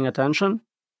start paying attention.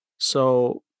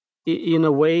 So in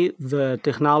a way, the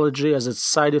technology as its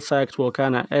side effect will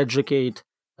kind of educate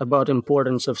about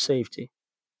importance of safety.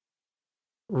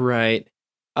 Right.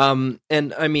 And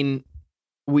I mean,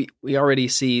 we already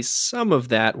see some of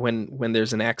that when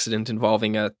there's an accident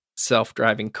involving a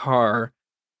self-driving car,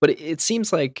 but it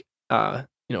seems like,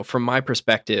 from my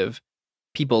perspective,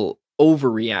 people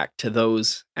overreact to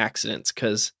those accidents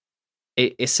because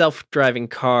a self-driving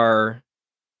car.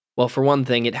 Well, for one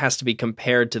thing, it has to be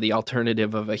compared to the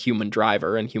alternative of a human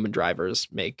driver, and human drivers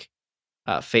make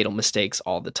fatal mistakes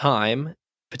all the time,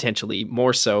 potentially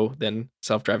more so than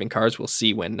self-driving cars. We'll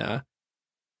see when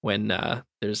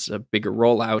there's a bigger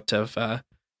rollout of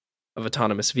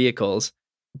autonomous vehicles.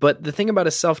 But the thing about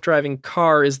a self-driving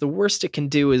car is the worst it can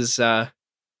do is, at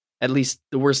least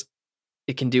the worst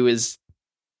it can do is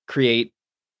create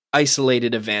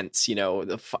isolated events. A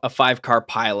 5-car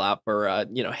pileup or a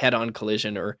head-on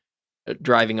collision or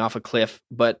driving off a cliff.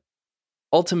 But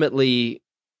ultimately,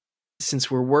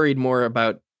 since we're worried more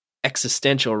about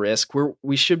existential risk,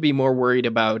 we should be more worried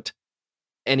about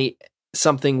any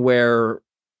something where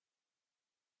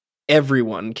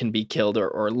everyone can be killed,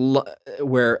 or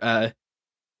where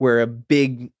a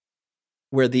big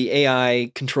where the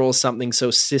AI controls something so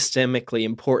systemically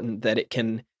important that it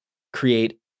can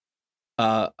create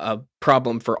a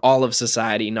problem for all of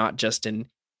society, not just an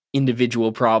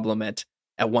individual problem at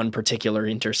one particular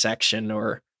intersection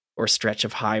or stretch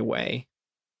of highway.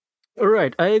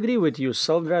 Right, I agree with you.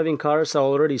 Self driving cars are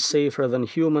already safer than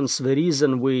humans. The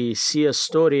reason we see a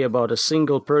story about a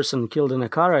single person killed in a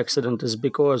car accident is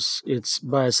because it's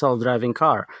by a self driving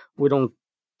car. We don't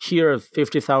hear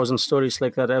 50,000 stories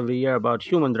like that every year about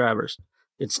human drivers.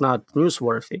 It's not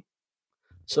newsworthy.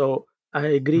 So I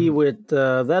agree Mhm. with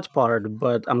that part,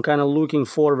 but I'm kind of looking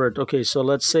forward. Okay, so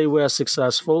let's say we are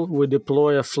successful. We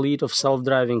deploy a fleet of self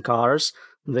driving cars.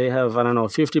 They have, I don't know,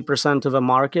 50% of a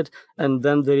market, and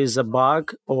then there is a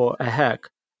bug or a hack,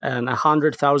 and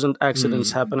 100,000 accidents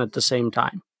Mm, happen at the same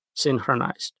time,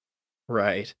 synchronized.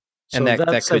 right. And So that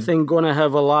that's, I could think, going to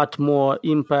have a lot more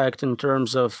impact in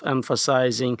terms of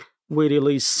emphasizing we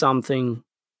release something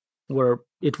where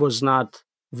it was not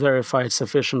verified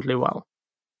sufficiently well.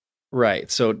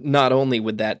 right. So not only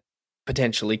would that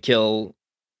potentially kill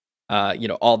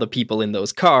all the people in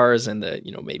those cars and the,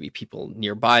 maybe people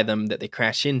nearby them that they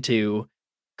crash into,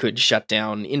 could shut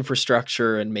down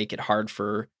infrastructure and make it hard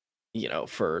for,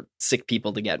 for sick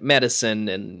people to get medicine,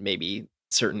 and maybe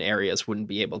certain areas wouldn't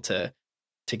be able to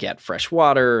get fresh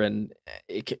water, and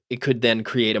it could then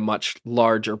create a much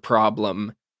larger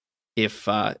problem if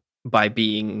by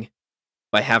being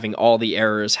by having all the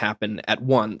errors happen at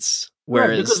once, Right,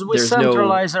 whereas because we there's no.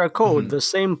 centralize our code. Mhm. The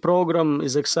same program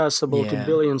is accessible to Yeah.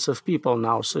 billions of people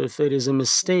now. So if there is a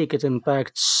mistake, it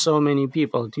impacts so many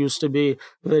people. It used to be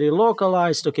very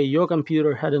localized. Okay, your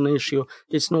computer had an issue.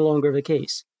 It's no longer the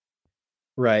case.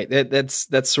 Right.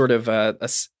 That's sort of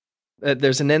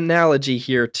there's an analogy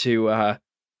here to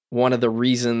one of the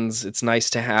reasons it's nice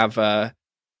to have a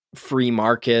free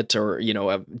market, or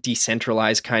a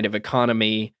decentralized kind of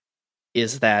economy,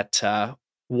 is that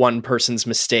one person's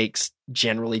mistakes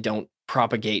generally don't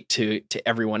propagate to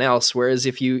everyone else. Whereas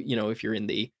if you're in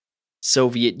the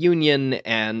Soviet Union,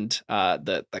 and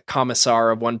the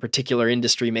commissar of one particular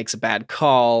industry makes a bad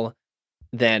call,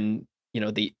 then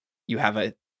the you have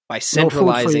a by No food for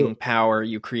centralizing you. power,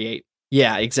 you create.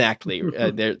 Yeah, exactly.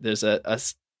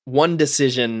 There's one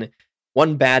decision,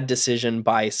 one bad decision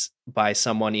by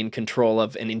someone in control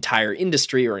of an entire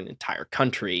industry or an entire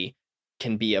country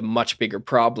can be a much bigger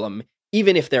problem,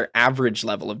 even if their average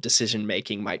level of decision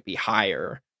making might be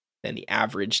higher than the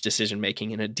average decision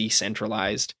making in a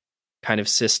decentralized kind of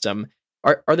system.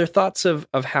 Are there thoughts of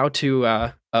how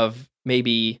to of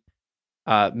maybe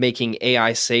making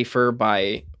AI safer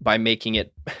by making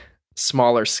it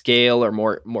smaller scale, or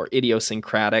more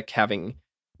idiosyncratic, having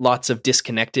lots of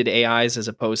disconnected AIs as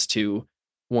opposed to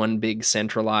one big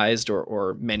centralized,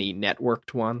 or many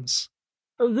networked ones?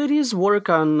 There is work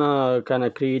on kind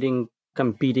of creating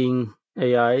competing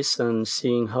AIs and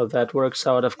seeing how that works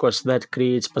out. Of course, that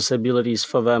creates possibilities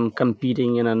for them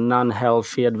competing in a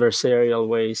non-healthy adversarial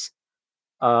ways.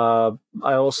 Uh,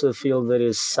 I also feel there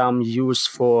is some use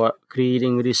for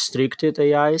creating restricted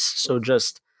AIs. So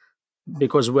just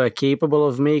because we're capable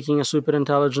of making a super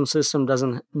intelligent system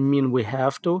doesn't mean we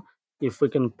have to. If we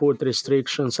can put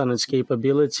restrictions on its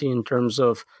capability in terms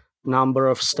of number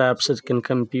of steps it can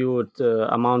compute,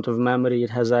 amount of memory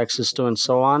it has access to, and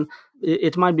so on,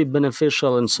 it might be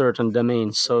beneficial in certain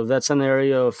domains. So that's an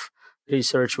area of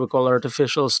research we call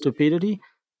artificial stupidity.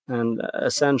 And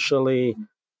essentially,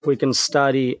 we can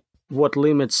study what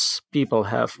limits people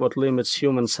have, what limits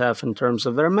humans have in terms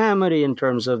of their memory, in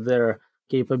terms of their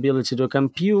capability to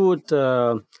compute,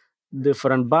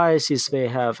 different biases they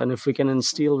have, and if we can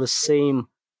instill the same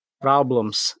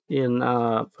problems in,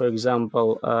 for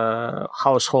example, a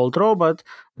household robot,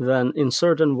 then in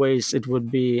certain ways it would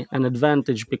be an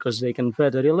advantage because they can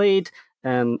better relate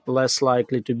and less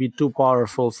likely to be too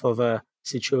powerful for the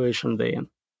situation they're in.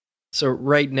 So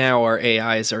right now our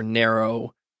AIs are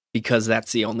narrow because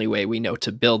that's the only way we know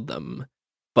to build them.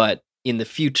 But in the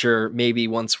future, maybe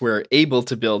once we're able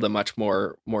to build a much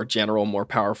more general, more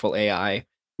powerful AI,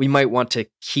 we might want to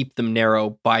keep them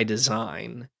narrow by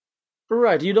design.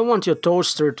 Right, you don't want your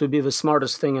toaster to be the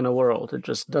smartest thing in the world. It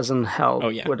just doesn't help Oh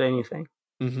yeah. with anything.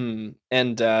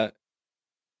 And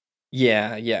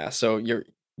yeah, yeah. So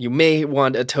you may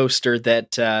want a toaster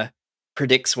that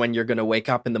predicts when you're going to wake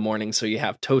up in the morning, so you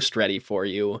have toast ready for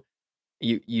you.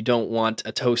 You don't want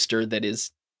a toaster that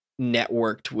is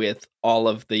networked with all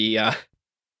of the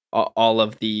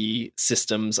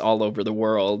systems all over the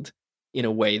world in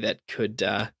a way that could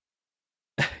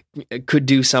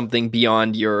do something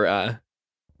beyond your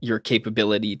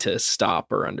capability to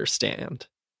stop or understand.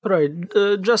 Right,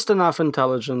 just enough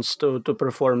intelligence to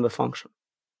perform the function.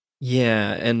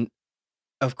 Yeah, and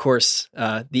of course,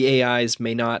 the AIs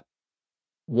may not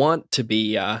want to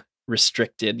be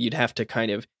restricted. You'd have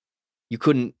to you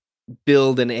couldn't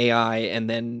build an AI and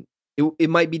then it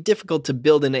might be difficult to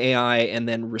build an AI and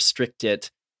then restrict it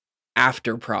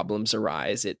after problems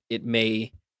arise. It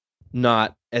may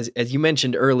not, as you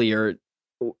mentioned earlier,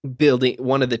 building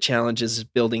one of the challenges is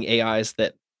building AIs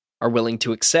that are willing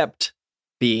to accept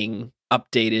being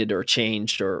updated or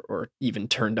changed or even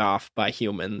turned off by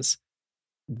humans.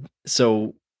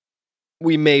 So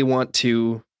we may want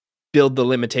to build the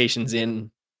limitations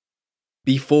in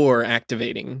before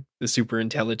activating the super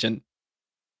intelligent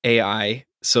AI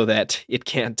so that it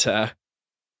can't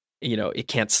it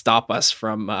can't stop us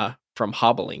from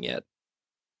hobbling it.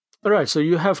 All right, so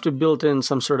you have to build in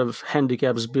some sort of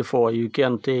handicaps before. You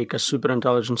can take a super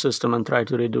intelligent system and try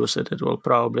to reduce it. It will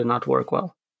probably not work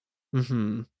well.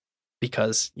 Mm-hmm.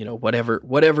 Because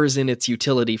whatever's in its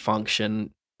utility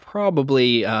function,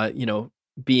 probably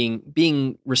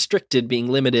being restricted, being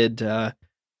limited,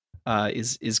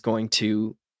 is going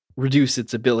to reduce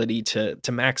its ability to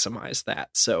maximize that.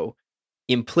 So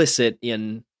implicit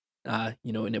in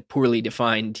in a poorly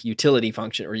defined utility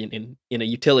function, or in a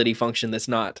utility function that's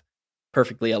not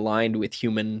perfectly aligned with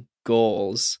human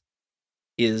goals,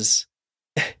 is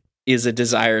a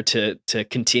desire to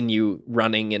continue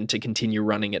running and to continue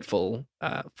running at full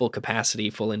capacity,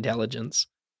 full intelligence.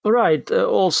 Right.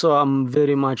 Also, I'm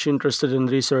very much interested in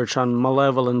research on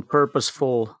malevolent,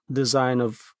 purposeful design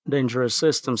of dangerous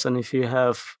systems. And if you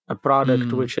have a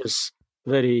product which is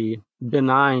very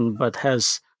benign but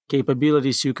has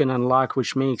capabilities you can unlock,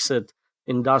 which makes it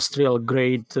industrial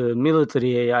grade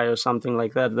military AI or something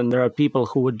like that, then there are people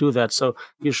who would do that. So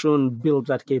you shouldn't build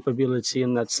that capability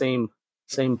in that same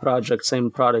project, same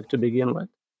product to begin with.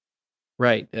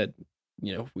 Right.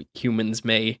 Humans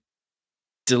may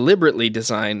deliberately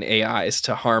design AIs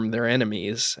to harm their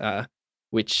enemies,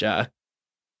 which a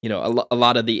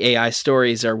lot of the AI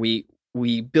stories are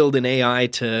we build an AI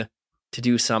to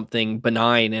do something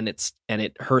benign and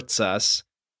it hurts us.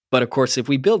 But of course, if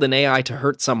we build an AI to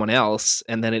hurt someone else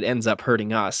and then it ends up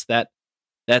hurting us,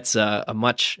 that's a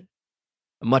much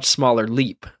smaller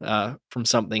leap from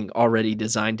something already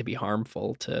designed to be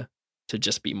harmful to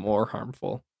just be more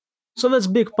harmful. So that's a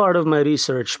big part of my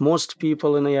research. Most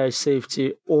people in AI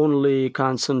safety only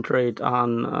concentrate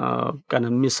on kind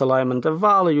of misalignment of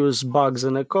values, bugs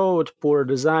in the code, poor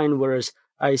design, whereas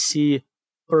I see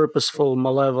purposeful,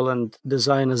 malevolent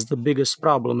design as the biggest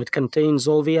problem. It contains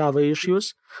all the other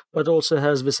issues, but also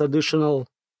has this additional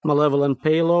malevolent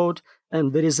payload,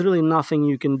 and there is really nothing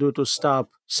you can do to stop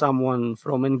someone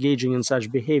from engaging in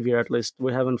such behavior. At least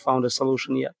we haven't found a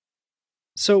solution yet.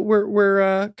 So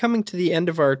we're coming to the end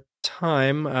of our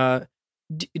time.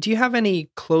 Do you have any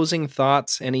closing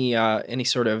thoughts? Any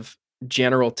sort of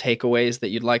general takeaways that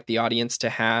you'd like the audience to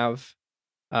have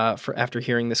for after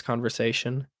hearing this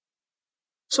conversation?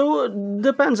 So it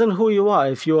depends on who you are.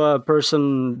 If you are a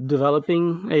person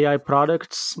developing AI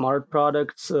products, smart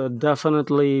products,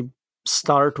 definitely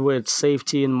start with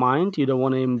safety in mind. You don't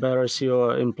want to embarrass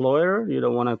your employer. You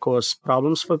don't want to cause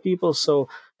problems for people. So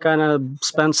kind of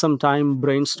spend some time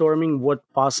brainstorming what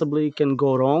possibly can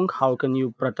go wrong. How can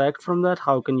you protect from that?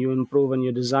 How can you improve on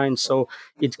your design so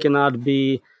it cannot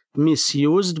be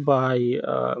misused by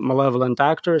malevolent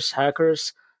actors,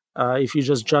 hackers? If you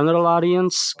just general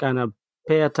audience, kind of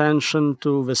pay attention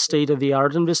to the state of the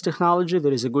art in this technology.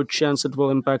 There is a good chance it will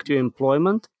impact your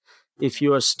employment. If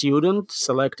you're a student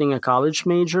selecting a college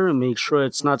major, make sure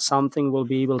it's not something we'll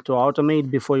be able to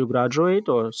automate before you graduate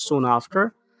or soon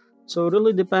after. So it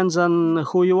really depends on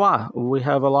who you are. We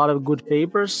have a lot of good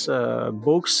papers,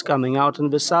 books coming out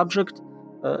in this subject.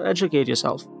 Educate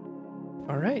yourself.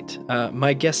 All right.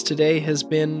 My guest today has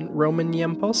been Roman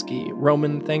Yampolskiy.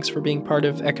 Roman, thanks for being part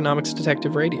of Economics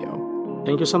Detective Radio.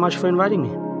 Thank you so much for inviting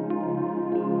me.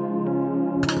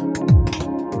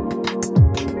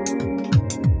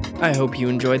 I hope you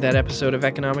enjoyed that episode of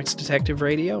Economics Detective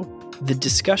Radio. The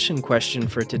discussion question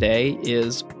for today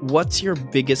is, what's your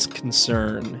biggest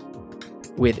concern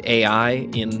with AI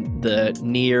in the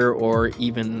near or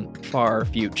even far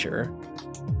future?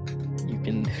 You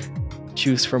can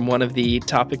choose from one of the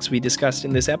topics we discussed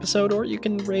in this episode, or you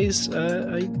can raise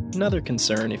another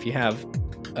concern if you have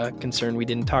a concern we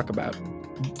didn't talk about.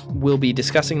 We'll be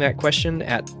discussing that question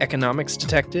at Economics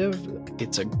Detective.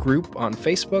 It's a group on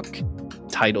Facebook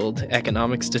titled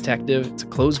Economics Detective. It's a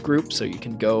closed group, so you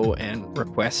can go and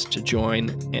request to join,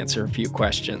 answer a few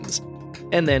questions,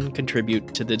 and then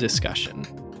contribute to the discussion.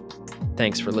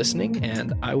 Thanks for listening,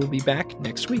 and I will be back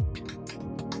next week.